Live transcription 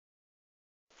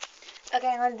Okay,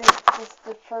 I'm gonna do this is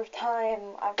the first time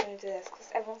I'm gonna do this because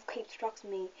everyone keeps asking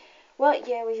me, what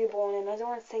year was you born in? I don't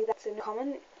want to say that's in the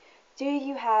comment. Do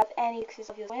you have any pictures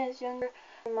of your when I was younger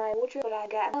in my wardrobe? But I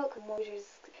get milk and waters.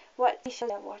 What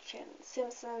shows I'm watching?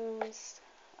 Simpsons.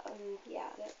 Yeah.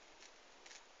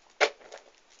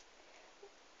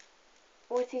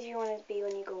 What did you want to be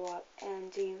when you grow up,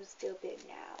 and do you still be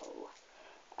now?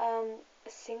 A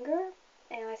singer,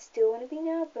 and I still want to be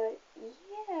now, but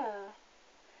yeah.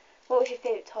 What was your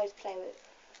favourite toy to play with?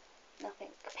 Nothing.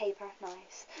 Paper.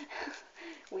 Nice.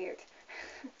 Weird.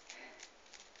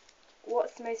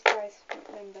 What's the most embarrassing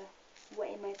remember?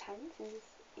 Wetting my pants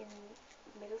in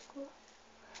middle school?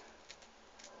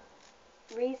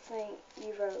 Read something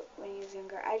you wrote when you was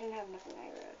younger. I didn't have nothing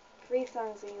I wrote. 3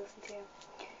 songs that you listened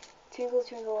to. Twinkle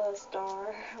Twinkle Little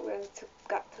Star, where I took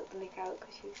the mic out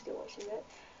because she still watches it.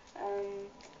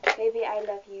 Baby I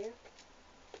Love You.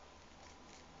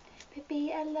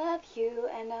 Baby I love you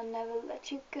and I'll never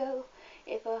let you go.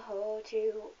 If I hold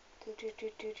you,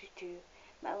 do.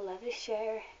 My love is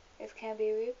shared, it can't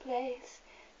be replaced.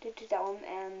 That one.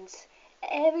 And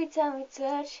every time we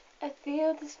touch, I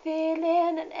feel this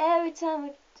feeling, and every time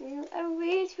we do, I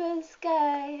reach for the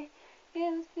sky.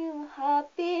 It feel my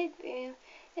heartbeat, yeah.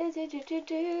 Yeah.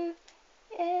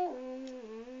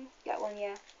 That one,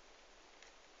 yeah.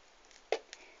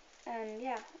 And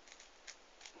yeah,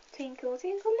 Twinkle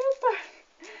Twinkle Little Star.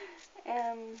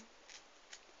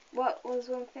 What was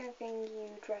one thing you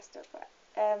dressed up at?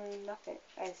 Nothing.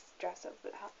 I was dressed up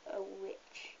as a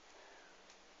witch.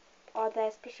 Are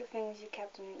there special things you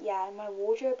kept in? Yeah, in my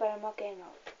wardrobe, but I'm not getting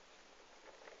out.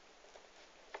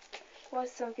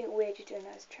 What's something weird you did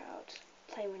as a child?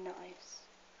 Playing with knives.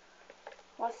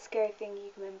 What's a scary thing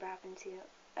you can remember happening to you?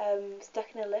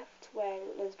 Stuck in a lift where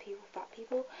loads of people, fat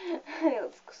people, it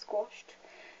was squashed.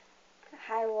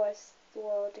 How was the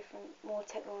world different? More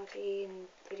technology and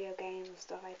video games and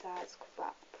stuff like that. It's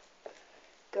crap.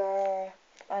 Grrr.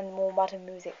 And more modern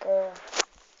music. Grrr.